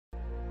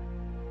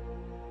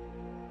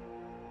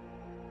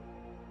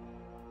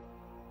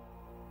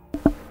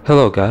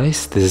Hello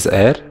guys, this is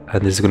Ed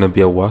and this is gonna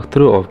be a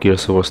walkthrough of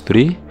Gears of War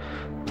 3.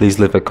 Please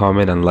leave a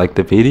comment and like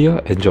the video.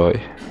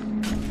 Enjoy.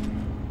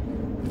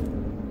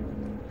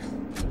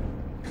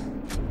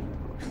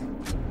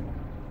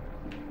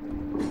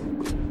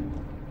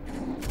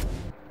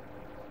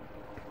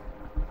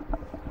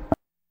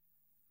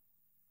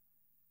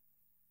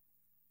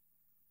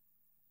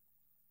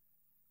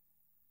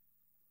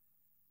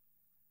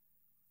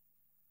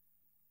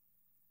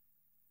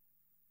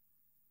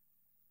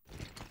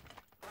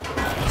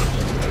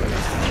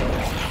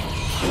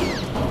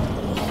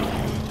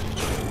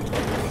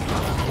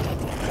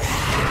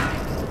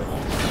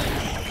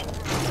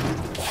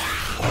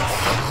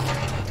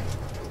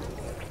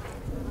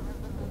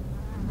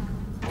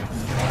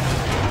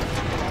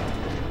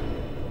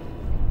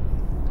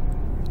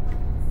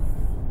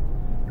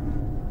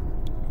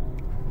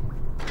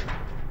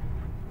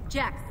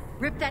 Jack,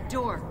 rip that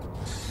door.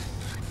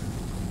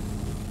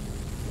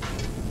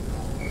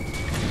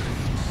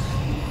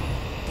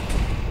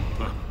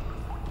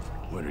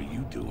 What are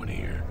you doing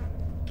here?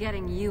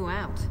 Getting you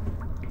out.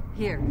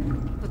 Here,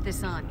 put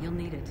this on. You'll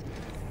need it.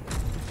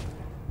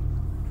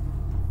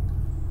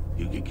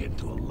 You could get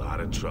into a lot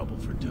of trouble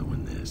for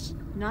doing this.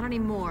 Not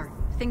anymore.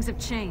 Things have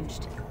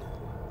changed.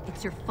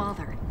 It's your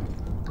father.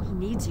 He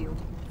needs you.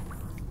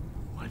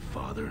 My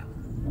father?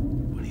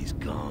 But he's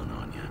gone,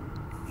 Anya.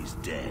 He's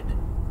dead.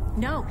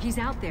 No, he's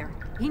out there.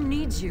 He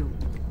needs you.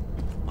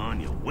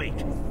 Anya, wait.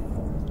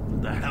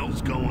 What the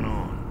hell's going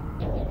on?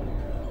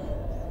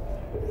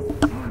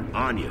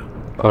 Anya,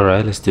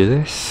 Alright, let's do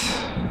this.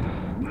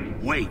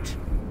 wait.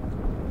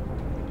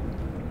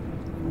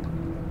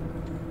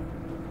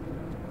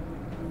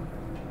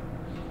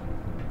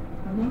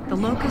 The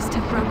Locusts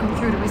have broken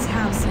through to his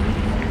house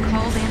and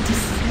called in to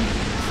see.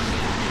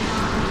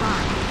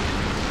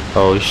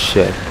 Oh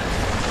shit.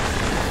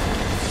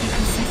 He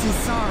says he's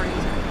sorry.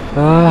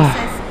 Ah. He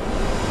says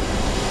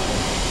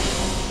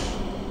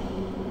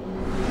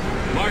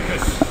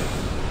Marcus,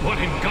 what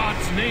in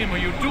God's name are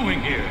you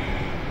doing here?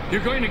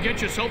 You're going to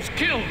get yourselves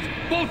killed,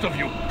 both of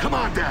you. Come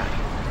on, Dad.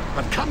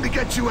 I've come to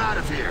get you out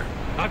of here.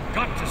 I've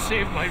got to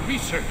save my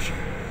research.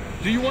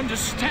 Do you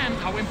understand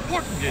how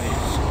important it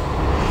is?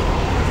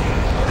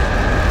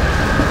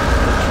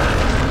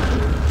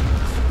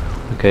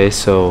 Okay,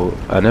 so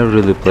I never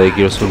really played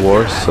Gears of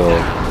War, so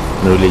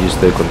I'm not really used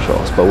to the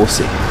controls, but we'll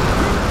see.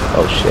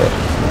 Oh shit.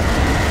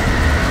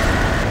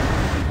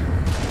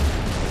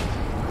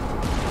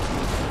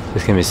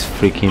 This game is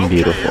freaking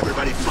beautiful.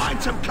 Everybody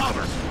find some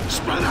cover.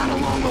 Spread out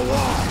along the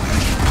wall.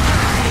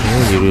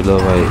 Yeah, you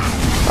reload my...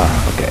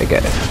 Ah, okay, I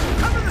get it.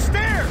 Cover the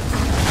stairs.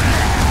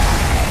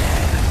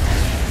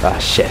 Ah,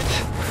 shit.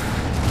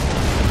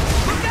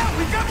 Look out,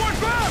 we've got more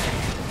ground.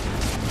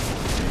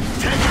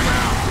 Take him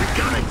out. We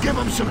gotta give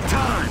him some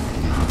time.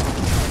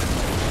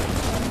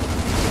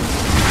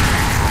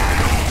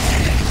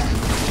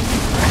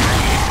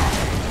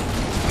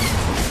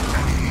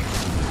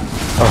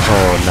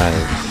 Oh,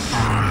 nice.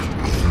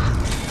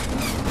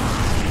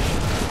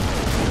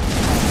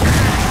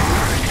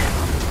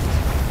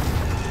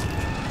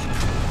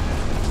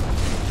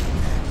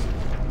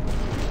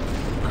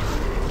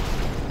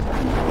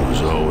 It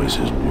was always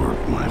his work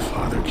my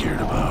father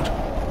cared about.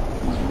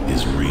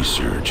 His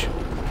research.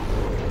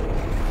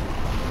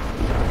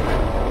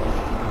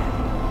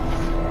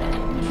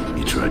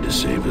 He tried to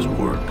save his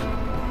work.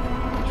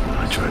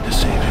 I tried to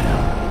save him.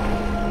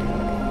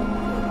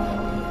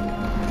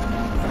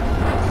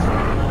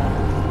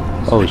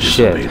 Oh I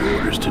shit. disobeyed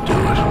orders to do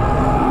it.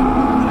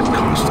 And it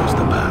cost us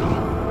the battle.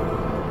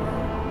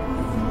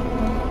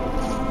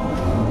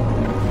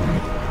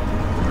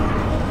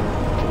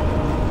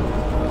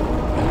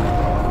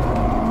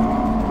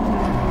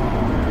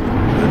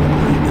 Couldn't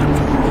blame them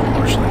for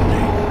marshaling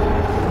me.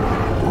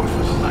 Or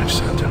for the life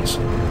sentence.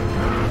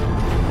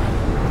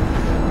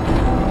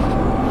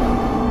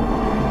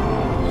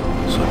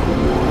 So the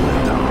war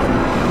went on.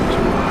 I was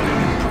rotting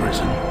in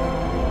prison.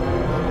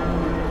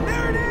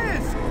 There it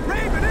is!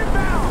 Raven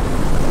inbound!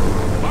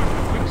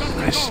 Marcus, we've got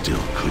to I go.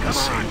 still couldn't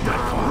save my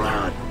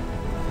father.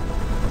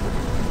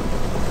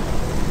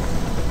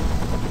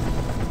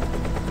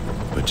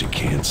 But you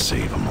can't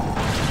save them all.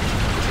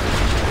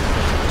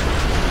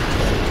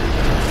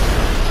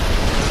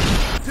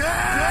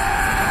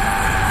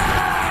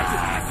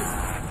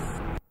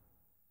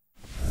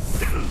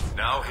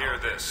 Now hear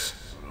this.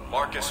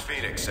 Marcus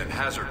Phoenix and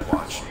Hazard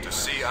Watch to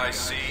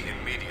CIC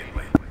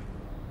immediately.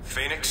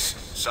 Phoenix,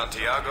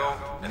 Santiago,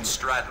 and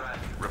Stratton,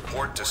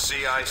 report to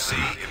CIC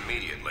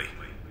immediately.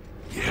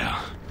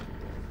 Yeah.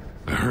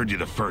 I heard you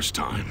the first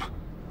time.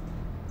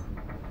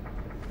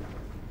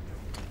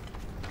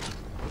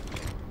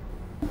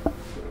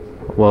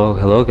 Well,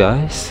 hello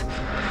guys.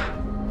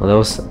 Well, that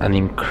was an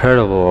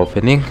incredible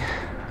opening,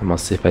 I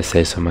must if I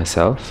say so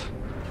myself.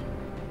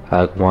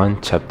 Act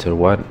 1, Chapter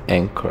 1,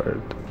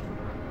 Anchored.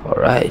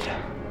 Alright.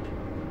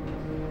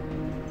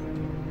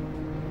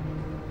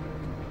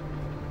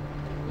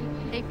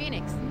 Hey,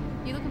 Phoenix,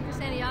 you looking for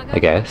Santiago? I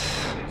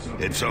guess.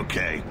 It's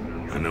okay.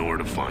 I know where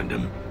to find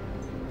him.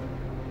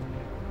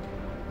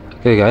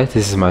 Okay guys,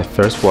 this is my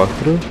first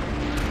walkthrough.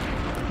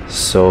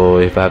 So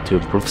if I have to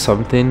improve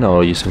something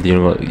or use something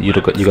you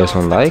guys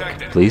don't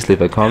like, please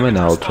leave a comment and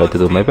I'll try to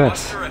do my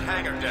best.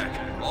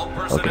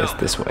 Okay, it's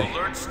this way.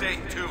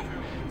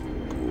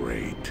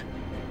 Great.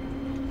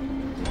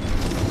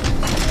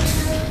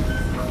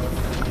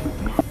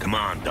 Come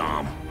on,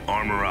 Dom.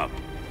 Armor up.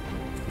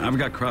 I've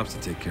got crops to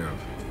take care of.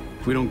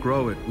 If we don't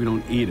grow it, we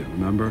don't eat it,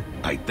 remember?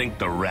 I think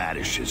the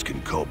radishes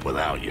can cope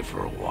without you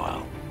for a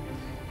while.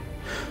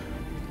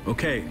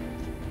 Okay,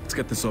 let's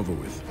get this over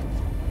with.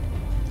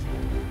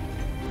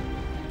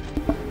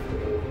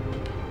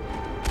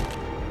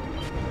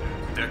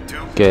 Deck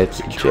 2. Get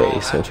secure all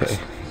Jace, hatches.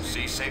 okay.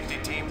 See safety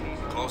team.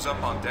 Close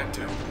up on deck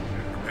 2.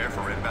 Prepare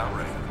for inbound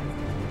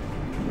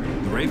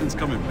raid. The Raven's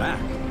coming back.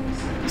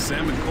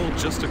 Sam and Cole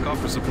just took off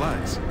for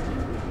supplies.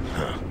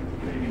 Huh.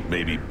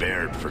 Maybe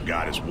Baird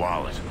forgot his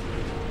wallet.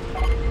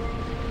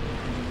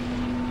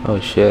 Oh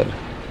shit.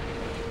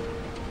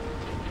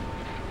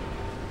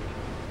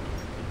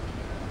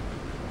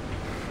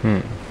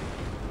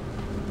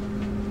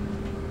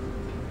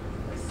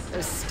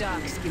 Those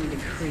stocks give me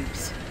the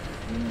creeps.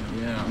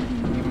 Yeah,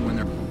 even when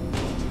they're...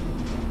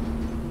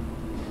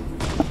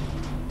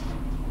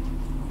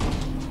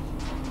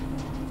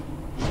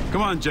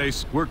 Come on,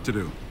 Jace. Work to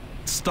do.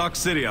 It's Stock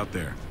City out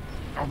there.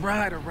 All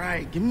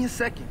right. Give me a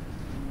second.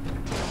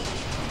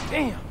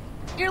 Damn,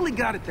 nearly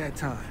got it that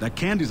time. That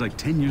candy's like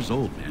 10 years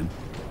old, man.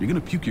 You're gonna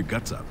puke your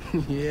guts up.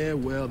 Yeah,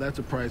 well, that's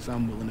a price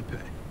I'm willing to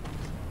pay.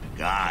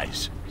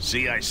 Guys,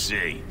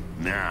 CIC,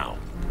 now.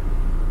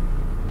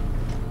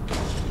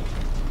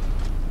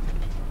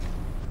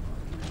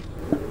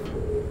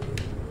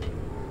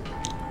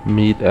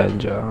 Meet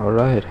Anja,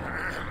 alright.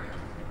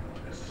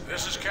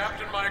 This is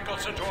Captain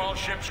Michelson to all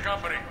ship's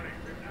company.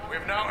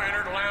 We've now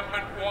entered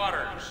lambent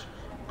waters.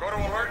 Go to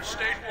Alert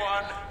State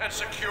 1 and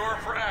secure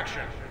for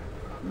action.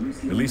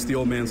 At least the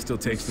old man still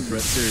takes the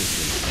threat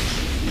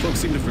seriously. Folks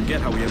seem to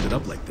forget how we ended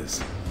up like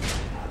this.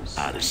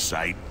 Out of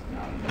sight,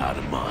 out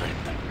of mind.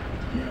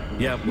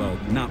 Yeah, well,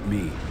 not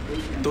me.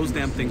 Those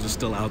damn things are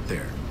still out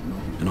there.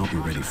 And I'll be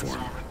ready for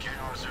them.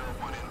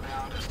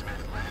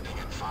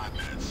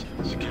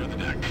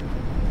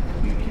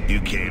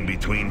 You came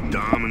between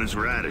Dom and his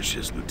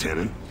radishes,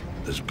 Lieutenant.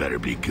 This better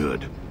be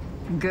good.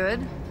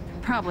 Good?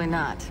 Probably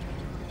not.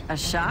 A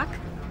shock?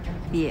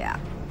 Yeah.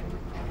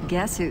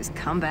 Guess who's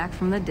come back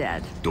from the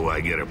dead? Do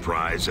I get a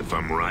prize if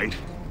I'm right?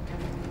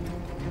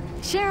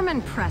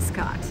 Chairman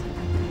Prescott.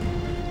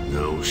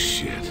 No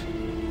shit.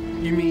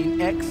 You mean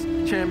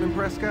ex-Chairman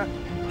Prescott?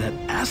 That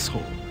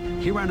asshole.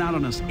 He ran out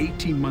on us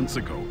 18 months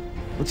ago.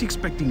 What's he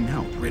expecting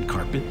now? Red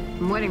carpet?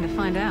 I'm waiting to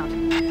find out.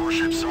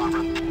 Warship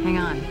Sovereign, Hang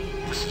on.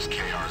 this is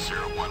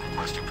KR-01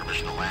 requesting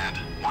permission to land.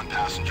 One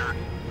passenger,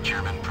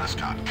 Chairman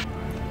Prescott.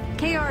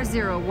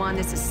 KR-01,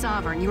 this is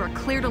Sovereign. You are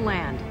clear to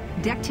land.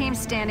 Deck team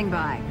standing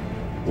by.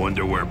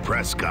 Wonder where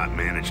Prescott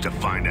managed to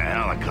find a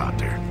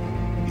helicopter.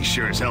 He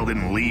sure as hell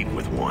didn't leave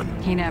with one.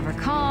 He never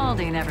called,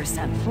 he never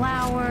sent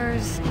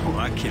flowers. Oh,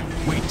 I can't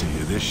wait to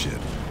hear this shit.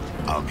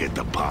 I'll get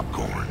the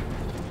popcorn.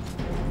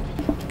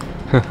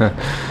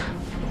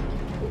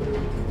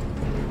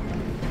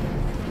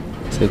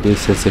 So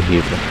this is a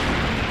hero.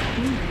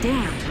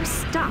 Damn, those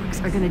stocks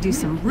are gonna do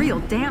some real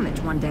damage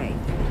one day.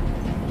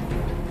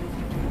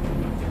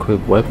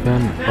 Equip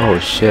weapon. Oh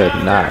shit,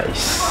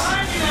 nice.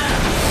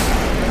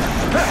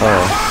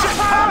 Oh.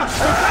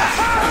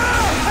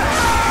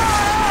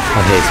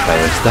 I hate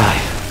spiders.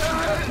 Die.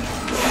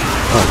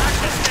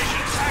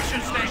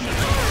 Action station.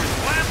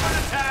 Lambent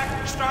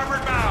attack,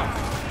 starboard bow.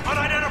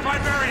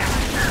 Unidentified variant.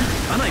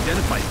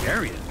 Unidentified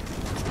variant?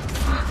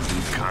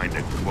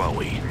 Kinda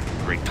glowy.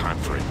 Great time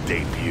for a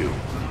debut.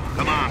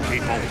 Come on,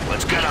 people.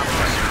 Let's get up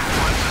there.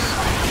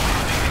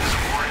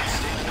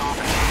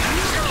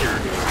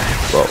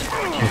 Whoa.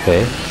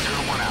 Okay.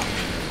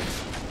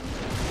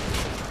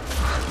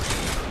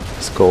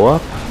 Let's go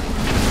up.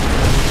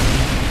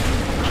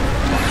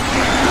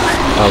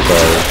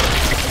 Okay.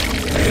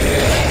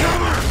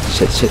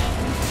 Shit.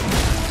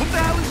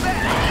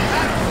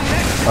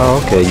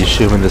 Oh, okay. You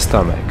shoot him in the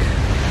stomach.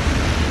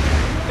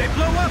 They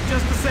blow up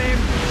just the same.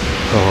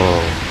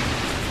 Oh.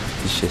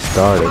 This shit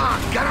started. Come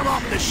on, get him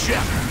off the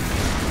ship.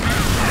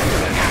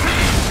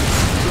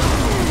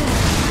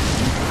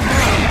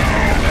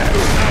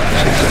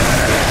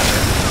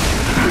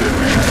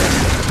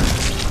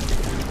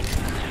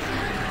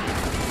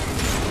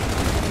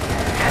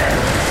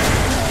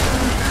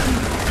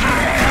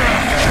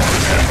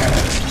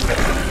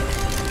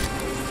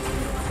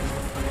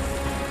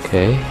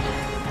 Okay.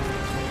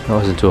 That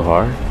wasn't too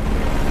hard.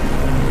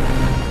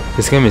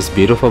 This game is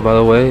beautiful, by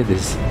the way.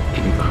 This is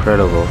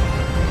incredible.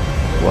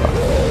 Wow.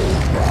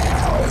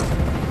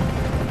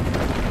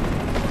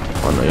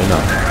 Oh no, you're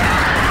not.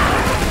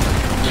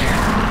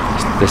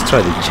 Let's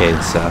try the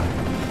chainsaw.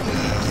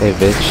 Hey,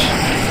 bitch.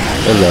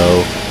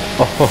 Hello.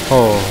 Oh ho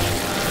ho.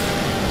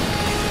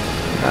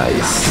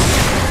 Nice.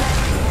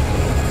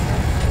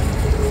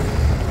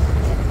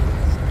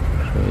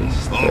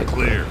 All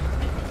clear.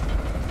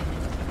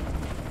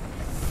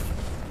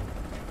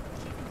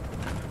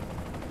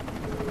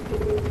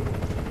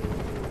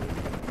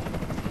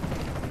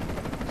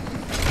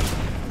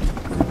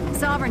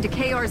 Sovereign to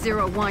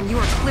KR-01. You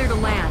are clear to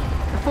land.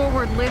 The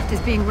forward lift is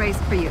being raised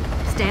for you.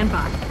 Stand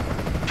by.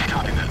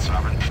 Copy that,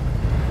 Sovereign.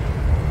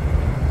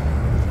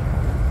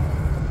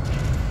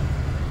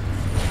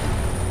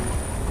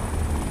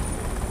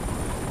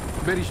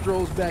 Betty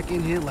strolls back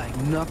in here like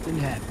nothing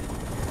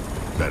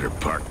happened. Better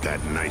park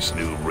that nice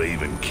new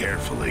Raven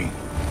carefully.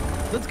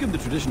 Let's give the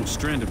traditional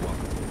stranded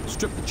welcome.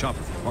 Strip the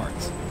chopper for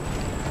parts.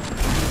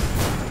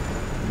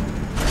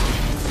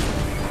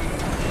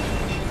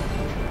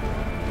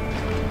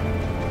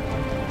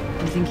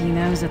 You think he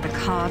knows that the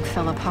cog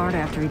fell apart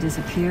after he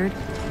disappeared?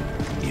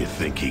 You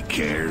think he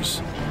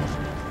cares?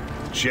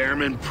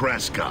 Chairman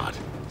Prescott,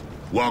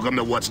 welcome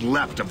to what's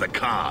left of the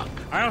cog.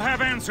 I'll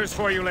have answers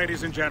for you,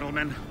 ladies and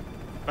gentlemen.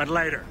 But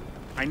later.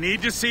 I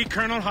need to see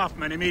Colonel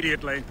Hoffman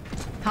immediately.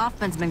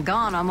 Hoffman's been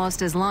gone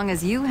almost as long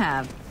as you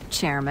have,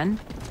 Chairman.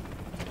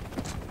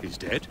 He's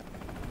dead?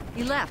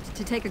 He left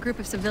to take a group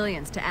of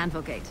civilians to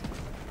Anvilgate.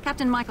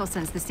 Captain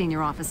Michelson's the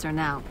senior officer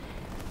now.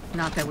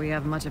 Not that we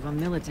have much of a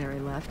military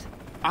left.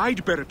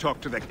 I'd better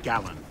talk to the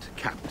gallant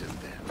captain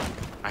then.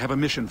 I have a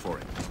mission for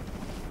him.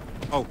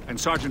 Oh, and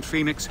Sergeant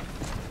Phoenix,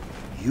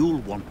 you'll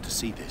want to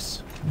see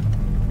this.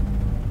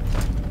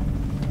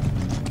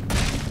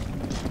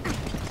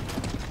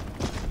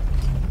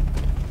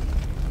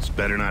 This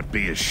better not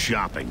be a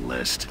shopping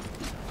list.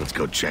 Let's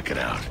go check it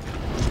out.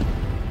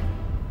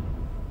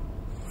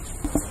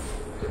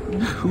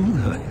 Who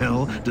the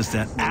hell does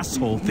that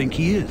asshole think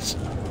he is?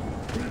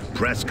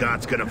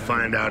 Prescott's gonna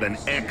find out an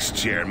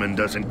ex-chairman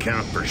doesn't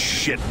count for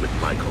shit with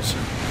Michelson.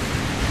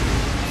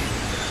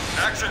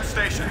 Action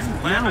stations.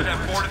 Landed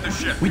and boarded the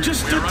ship. We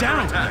just stood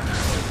down.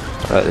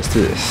 Alright, let's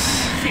do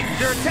this.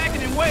 They're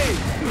attacking in waves!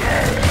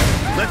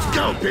 Let's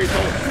go,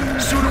 people!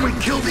 Sooner we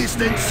kill these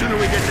things, sooner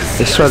we get to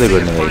Let's try the CIC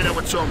and grenade. find out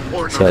what's so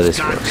important See how on this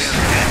this goddamn works. test.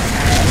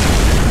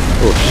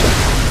 Oh shit.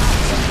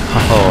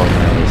 Oh,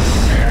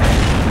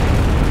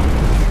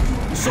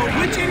 nice. So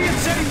which idiot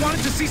said he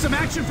wanted to see some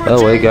action for By a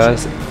the way, change?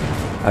 guys,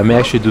 I may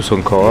actually do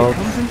some co-op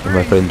with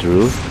my friend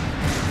Drew,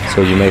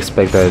 so you may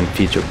expect that in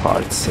future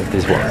parts of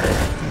this one.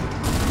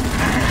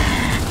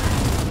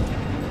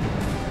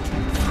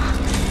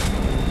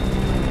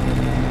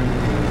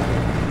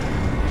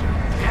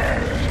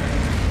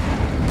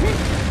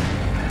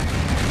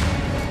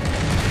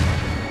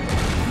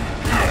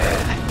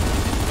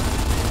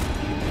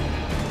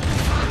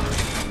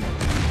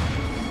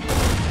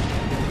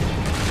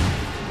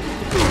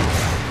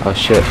 Oh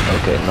shit,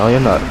 okay, no you're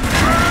not.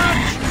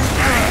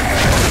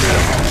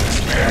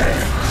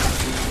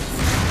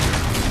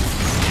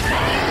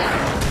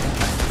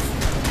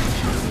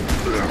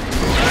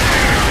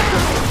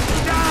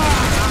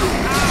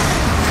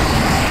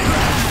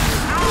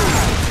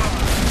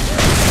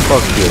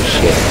 Fuck your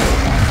shit.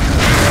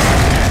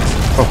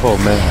 Oh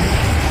man.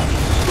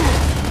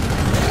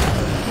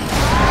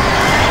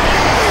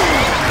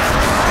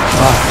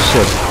 Ah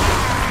shit.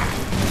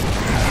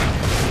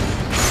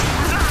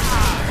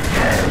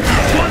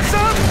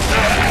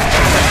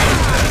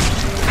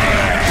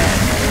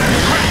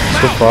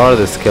 So far,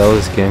 the scale of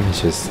this game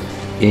is just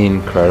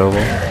incredible.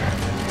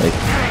 Like,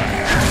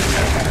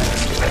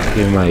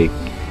 give me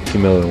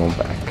the one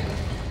back.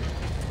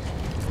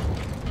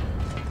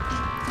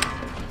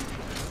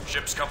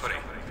 Ship's company.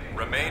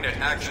 Remain at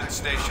action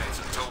stations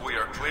until we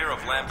are clear of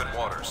Lambent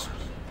waters.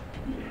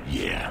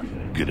 Yeah,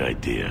 good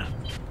idea.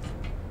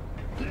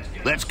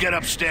 Let's get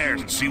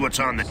upstairs and see what's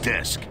on the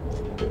disc.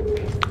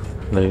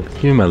 Like,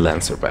 give me my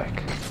Lancer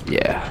back.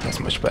 Yeah, that's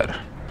much better.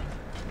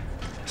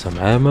 Some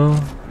ammo.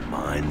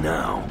 Mine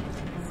now.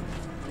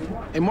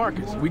 Hey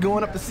Marcus, we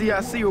going up to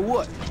CIC or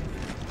what?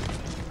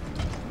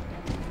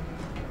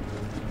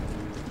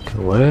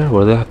 Okay,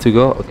 where do I have to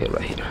go? Okay,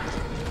 right here.